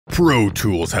Pro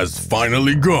Tools has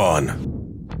finally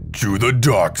gone to the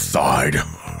dark side.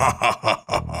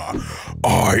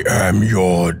 I am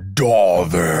your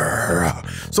daughter.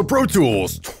 So Pro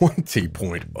Tools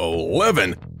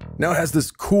 20.11 now has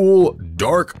this cool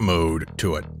dark mode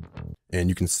to it. And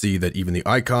you can see that even the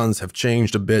icons have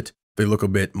changed a bit. They look a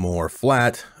bit more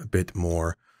flat, a bit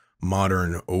more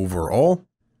modern overall.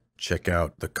 Check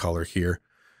out the color here.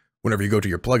 Whenever you go to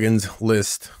your plugins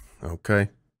list, okay,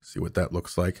 see what that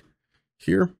looks like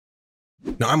here.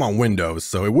 Now I'm on Windows,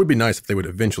 so it would be nice if they would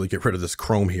eventually get rid of this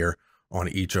chrome here on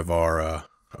each of our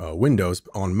windows.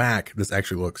 On Mac, this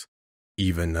actually looks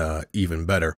even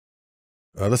better.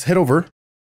 Let's head over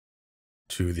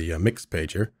to the mix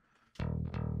page here.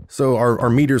 So our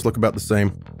meters look about the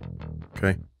same.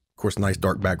 Okay, of course, nice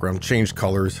dark background. Change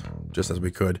colors just as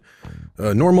we could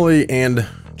normally, and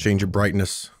change your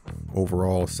brightness,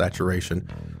 overall saturation,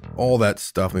 all that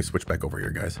stuff. Let me switch back over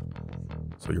here, guys.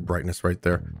 So your brightness right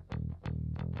there.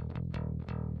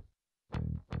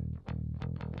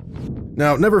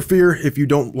 Now, never fear if you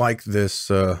don't like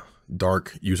this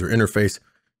dark user interface.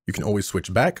 You can always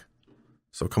switch back.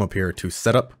 So come up here to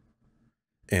Setup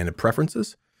and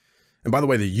Preferences. And by the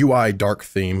way, the UI dark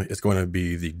theme is going to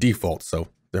be the default, so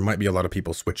there might be a lot of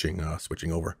people switching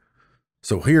over.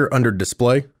 So here under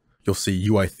Display, you'll see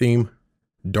UI theme,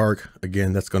 dark.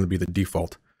 Again, that's going to be the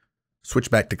default. Switch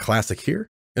back to Classic here.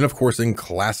 And of course, in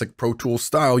classic Pro Tools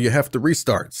style, you have to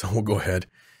restart. So we'll go ahead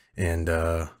and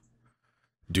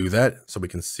do that so we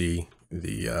can see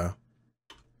the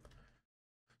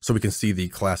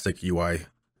classic UI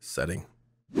setting.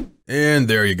 And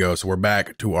there you go. So we're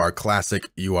back to our classic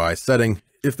UI setting,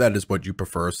 if that is what you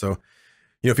prefer. So,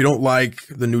 if you don't like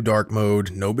the new dark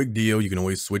mode, no big deal. You can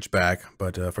always switch back.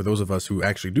 But for those of us who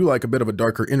actually do like a bit of a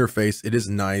darker interface, it is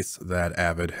nice that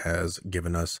Avid has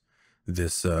given us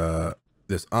this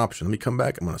this option. Let me come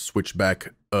back. I'm going to switch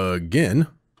back again.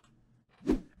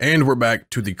 And we're back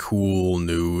to the cool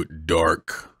new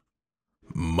dark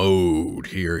mode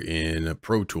here in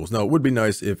Pro Tools. Now, it would be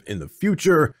nice if in the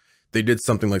future they did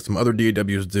something like some other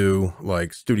DAWs do,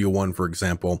 like Studio One, for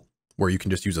example, where you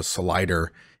can just use a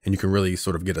slider and you can really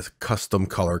sort of get a custom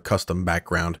color, custom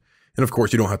background. And of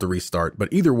course, you don't have to restart.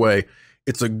 But either way,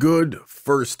 it's a good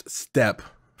first step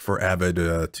for Avid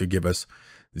to give us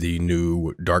the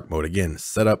new dark mode. Again,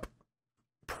 Setup,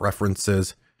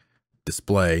 Preferences,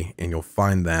 Display, and you'll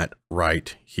find that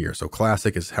right here. So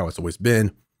Classic is how it's always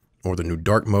been, or the new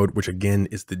dark mode, which again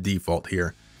is the default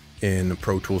here in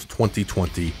Pro Tools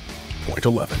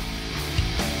 2020.11.